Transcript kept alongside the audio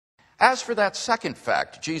As for that second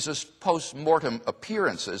fact, Jesus' post-mortem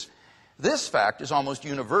appearances, this fact is almost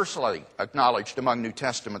universally acknowledged among New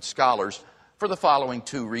Testament scholars for the following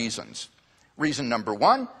two reasons. Reason number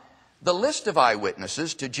one, the list of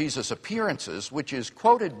eyewitnesses to Jesus' appearances, which is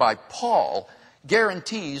quoted by Paul,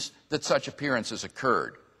 guarantees that such appearances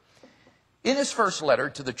occurred. In his first letter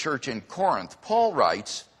to the church in Corinth, Paul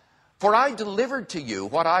writes, "For I delivered to you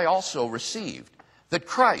what I also received, that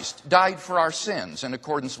Christ died for our sins in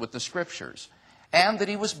accordance with the Scriptures, and that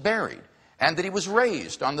he was buried, and that he was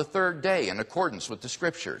raised on the third day in accordance with the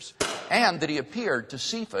Scriptures, and that he appeared to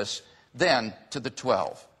Cephas, then to the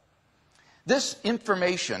 12. This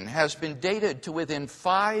information has been dated to within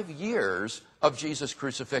 5 years of Jesus'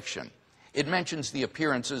 crucifixion. It mentions the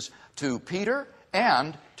appearances to Peter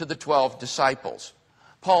and to the 12 disciples.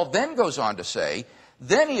 Paul then goes on to say,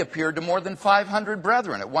 then he appeared to more than 500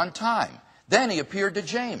 brethren at one time. Then he appeared to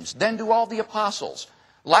James, then to all the apostles.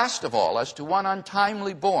 Last of all, as to one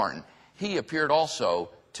untimely born, he appeared also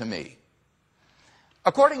to me."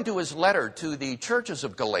 According to his letter to the churches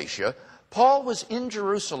of Galatia, Paul was in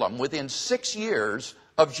Jerusalem within 6 years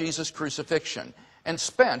of Jesus' crucifixion and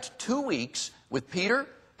spent 2 weeks with Peter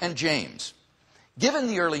and James. Given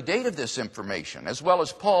the early date of this information, as well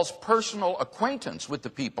as Paul's personal acquaintance with the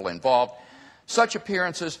people involved, such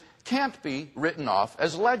appearances can't be written off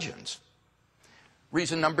as legends.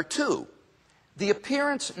 Reason number two, the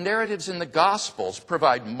appearance narratives in the Gospels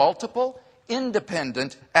provide multiple,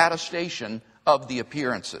 independent attestation of the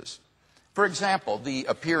appearances. For example, the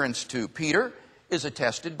appearance to Peter is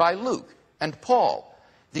attested by Luke and Paul.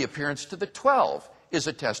 The appearance to the 12 is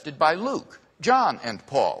attested by Luke, John, and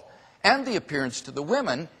Paul. And the appearance to the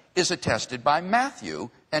women is attested by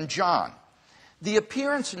Matthew and John. The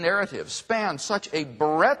appearance narrative spans such a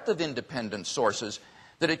breadth of independent sources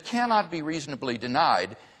that it cannot be reasonably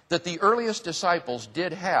denied that the earliest disciples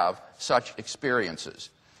did have such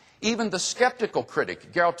experiences. Even the skeptical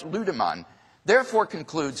critic, Gert Ludemann, therefore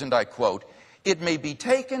concludes, and I quote, "It may be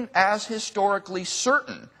taken as historically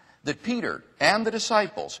certain that Peter and the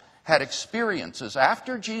disciples had experiences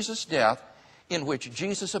after Jesus' death in which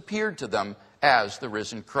Jesus appeared to them as the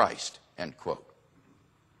risen Christ," end quote.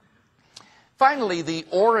 Finally, the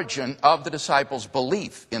origin of the disciples'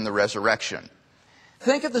 belief in the resurrection.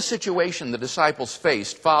 Think of the situation the disciples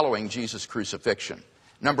faced following Jesus' crucifixion.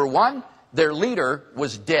 Number one, their leader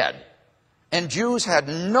was dead, and Jews had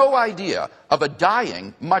no idea of a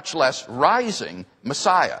dying, much less rising,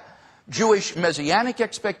 Messiah. Jewish messianic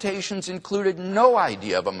expectations included no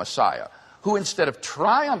idea of a Messiah who, instead of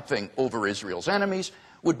triumphing over Israel's enemies,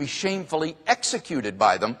 would be shamefully executed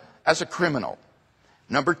by them as a criminal.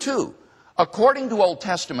 Number two, according to Old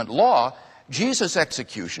Testament law, Jesus'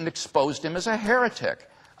 execution exposed him as a heretic,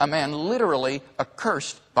 a man literally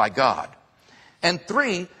accursed by God. And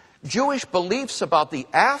three, Jewish beliefs about the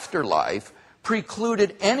afterlife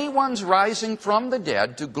precluded anyone's rising from the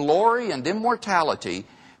dead to glory and immortality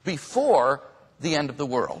before the end of the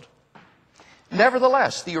world.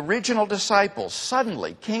 Nevertheless, the original disciples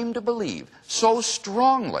suddenly came to believe so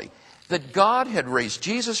strongly that God had raised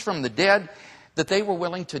Jesus from the dead that they were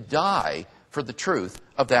willing to die for the truth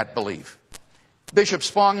of that belief. Bishop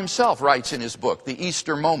Spong himself writes in his book, The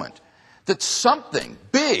Easter Moment, that something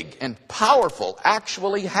big and powerful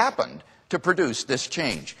actually happened to produce this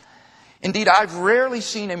change. Indeed, I've rarely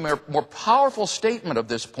seen a more powerful statement of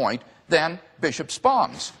this point than Bishop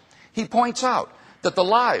Spong's. He points out that the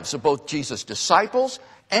lives of both Jesus' disciples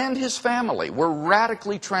and his family were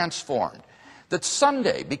radically transformed, that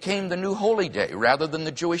Sunday became the new holy day rather than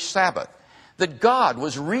the Jewish Sabbath, that God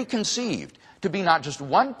was reconceived to be not just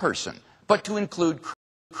one person, but to include